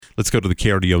Let's go to the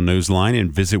KRDO Newsline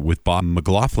and visit with Bob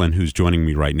McLaughlin, who's joining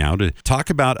me right now to talk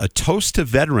about A Toast to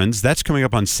Veterans. That's coming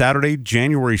up on Saturday,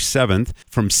 January 7th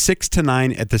from 6 to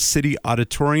 9 at the City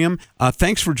Auditorium.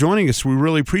 Thanks for joining us. We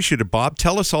really appreciate it, Bob.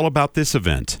 Tell us all about this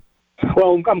event.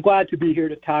 Well, I'm glad to be here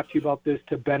to talk to you about this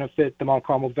to benefit the Mount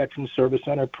Carmel Veterans Service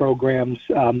Center programs.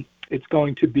 It's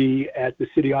going to be at the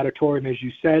City Auditorium, as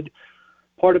you said.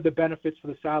 Part of the benefits for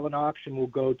the silent auction will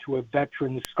go to a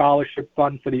Veterans Scholarship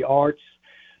Fund for the Arts.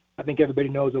 I think everybody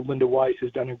knows that Linda Weiss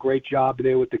has done a great job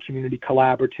there with the Community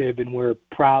Collaborative, and we're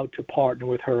proud to partner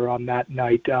with her on that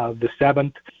night, the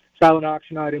 7th. Silent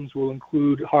auction items will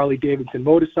include Harley-Davidson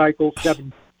motorcycles,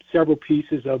 several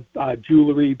pieces of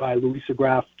jewelry by Louisa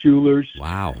Graff Jewelers.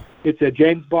 Wow. It's a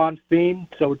James Bond theme,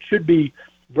 so it should be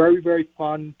very, very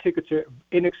fun. Tickets are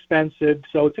inexpensive,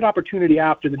 so it's an opportunity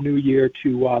after the new year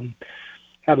to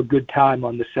have a good time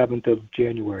on the 7th of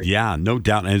January. Yeah, no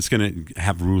doubt. And it's going to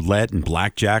have roulette and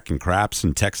blackjack and craps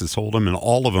and Texas Hold'em and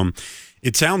all of them.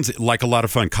 It sounds like a lot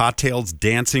of fun. Cocktails,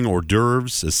 dancing, hors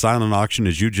d'oeuvres, a silent auction,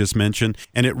 as you just mentioned.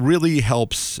 And it really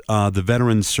helps the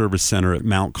Veterans Service Center at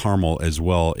Mount Carmel as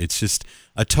well. It's just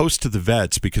a toast to the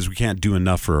vets because we can't do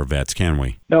enough for our vets, can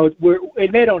we? No,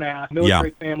 and they don't ask.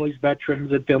 Military families,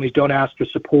 veterans, and families don't ask for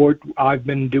support. I've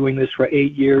been doing this for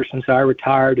 8 years since I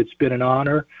retired. It's been an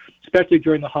honor, especially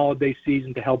during the holiday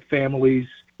season, to help families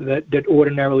that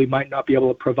ordinarily might not be able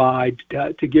to provide,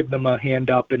 to give them a hand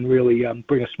up and really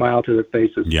bring a smile to their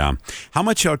faces. Yeah. How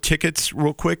much are tickets,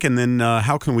 real quick, and then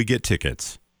how can we get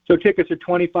tickets? So tickets are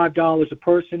 $25 a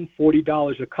person,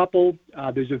 $40 a couple.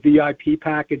 There's a VIP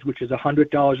package, which is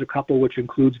 $100 a couple, which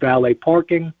includes valet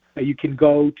parking. You can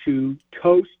go to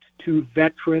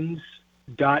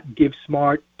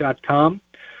toasttoveterans.givesmart.com,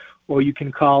 or you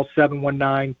can call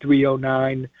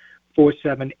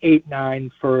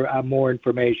 719-309-4789 for more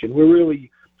information. We're really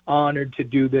honored to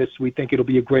do this. We think it'll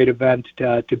be a great event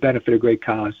to benefit a great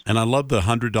cause. And I love the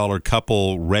 $100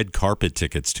 couple red carpet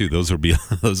tickets too. Those are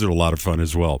a lot of fun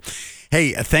as well.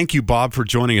 Hey, thank you, Bob, for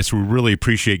joining us. We really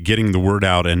appreciate getting the word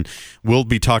out, and we'll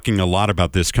be talking a lot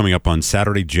about this coming up on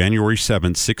Saturday, January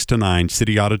 7th, 6 to 9,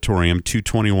 City Auditorium,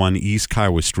 221 East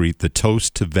Kiowa Street, the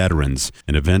Toast to Veterans,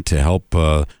 an event to help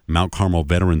Mount Carmel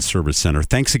Veterans Service Center.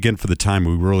 Thanks again for the time.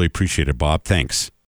 We really appreciate it, Bob. Thanks.